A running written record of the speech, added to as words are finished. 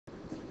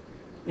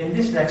In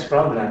this next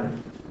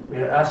problem,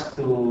 we're asked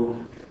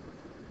to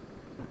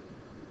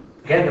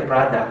get the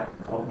product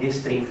of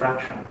these three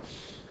fractions.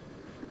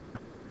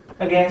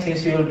 Again,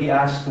 since we will be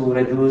asked to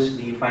reduce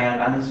the final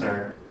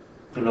answer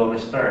to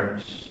lowest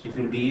terms, it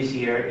will be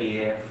easier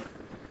if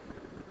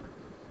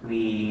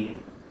we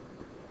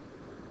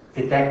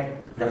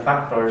detect the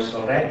factors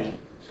already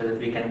so that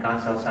we can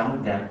cancel some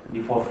of them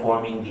before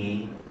forming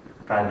the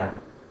product.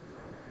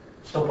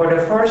 So for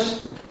the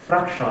first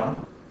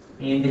fraction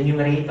in the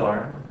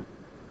numerator,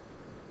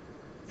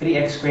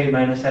 3x squared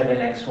minus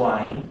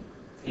 7xy,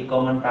 a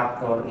common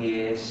factor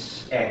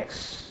is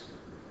x.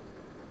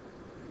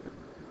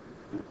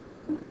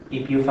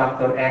 If you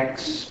factor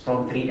x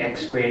from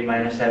 3x squared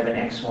minus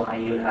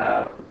 7xy, you'll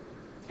have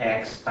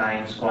x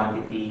times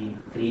quantity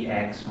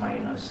 3x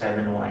minus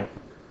 7y.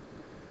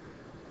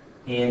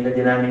 In the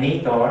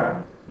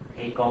denominator,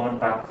 a common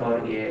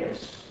factor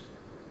is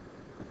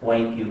y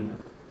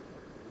cubed.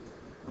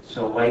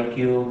 So y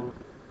cubed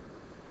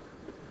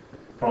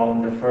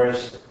from the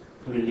first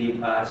will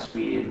leave us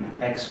with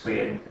x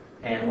squared,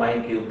 and y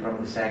cubed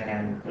from the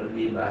second will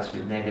leave us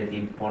with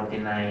negative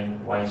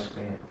 49y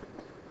squared.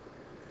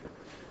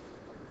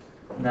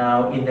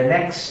 Now, in the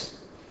next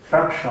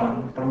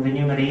fraction, from the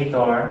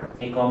numerator,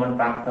 a common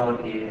factor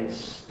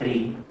is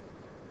 3.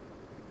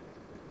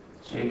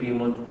 So if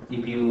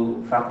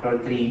you factor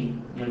 3,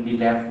 you'll be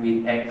left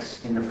with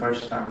x in the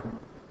first term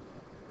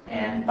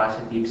and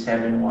positive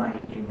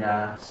 7y in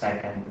the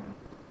second.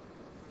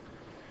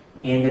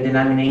 In the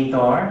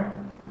denominator,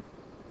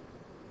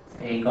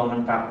 a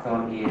common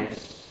factor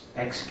is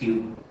x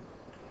cubed.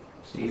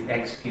 So if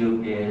x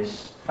cubed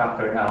is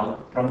factored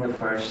out from the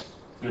first,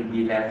 you'll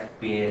be left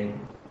with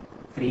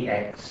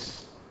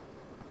 3x,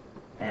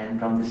 and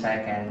from the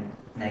second,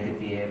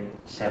 negative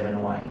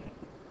 7y.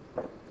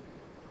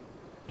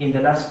 In the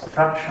last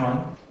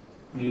fraction,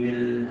 we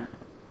will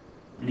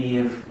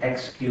leave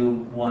x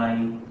cubed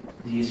y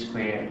z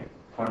squared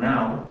for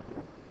now,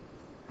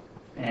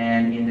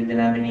 and in the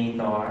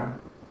denominator,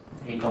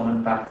 a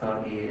common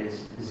factor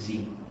is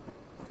z.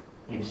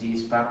 If z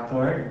is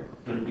factored,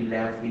 you'll be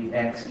left with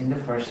x in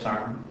the first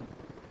term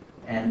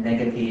and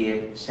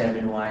negative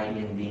 7y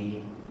in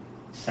the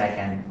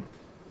second.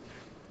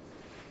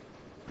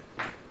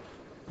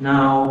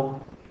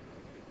 Now,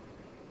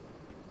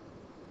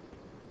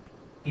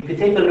 if you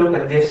take a look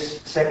at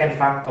this second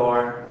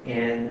factor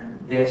in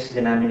this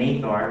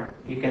denominator,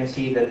 you can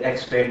see that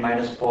x squared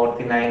minus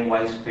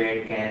 49y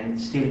squared can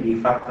still be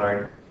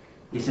factored.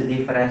 It's a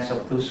difference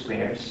of two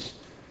squares.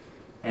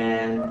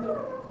 And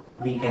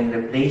we can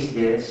replace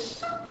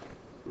this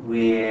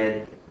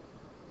with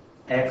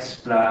x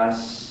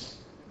plus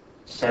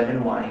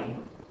 7y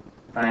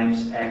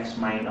times x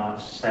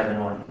minus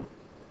 7y.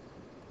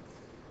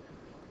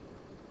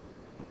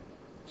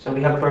 So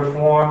we have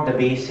performed the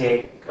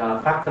basic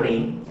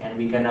factoring, and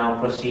we can now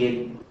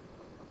proceed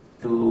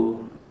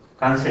to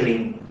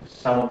cancelling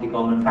some of the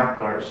common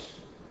factors.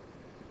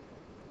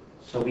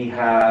 So we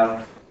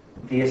have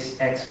this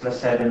x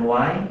plus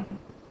 7y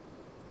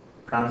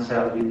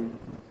cancelled with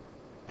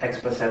x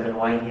plus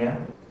 7y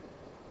here.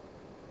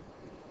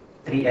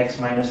 3x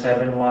minus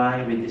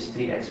 7y with this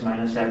 3x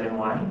minus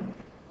 7y.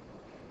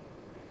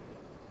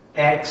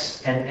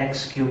 X and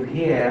x cubed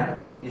here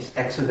is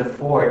x to the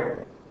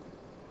fourth,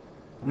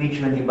 which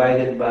when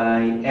divided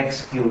by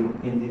x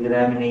cubed in the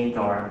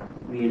denominator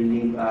will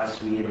leave us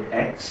with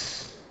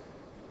x.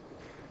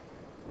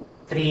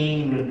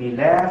 3 will be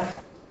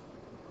left.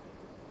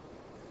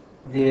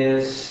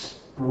 This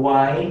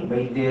y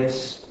by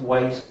this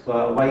y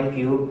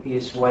cubed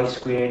is y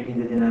squared in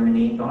the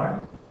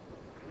denominator.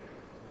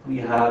 We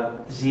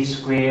have z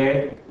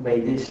squared by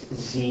this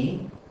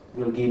z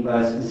will give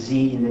us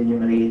z in the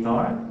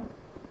numerator.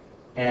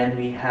 And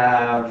we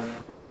have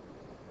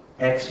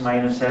x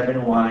minus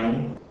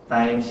 7y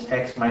times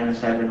x minus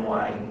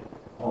 7y,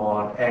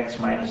 or x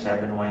minus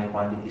 7y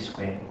quantity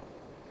squared.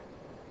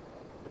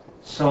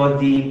 So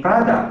the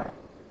product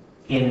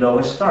in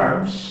lowest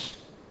terms,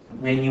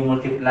 when you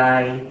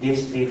multiply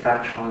these three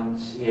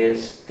fractions,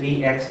 is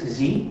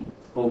 3xz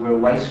over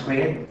y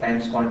squared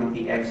times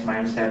quantity x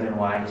minus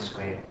 7y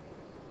squared.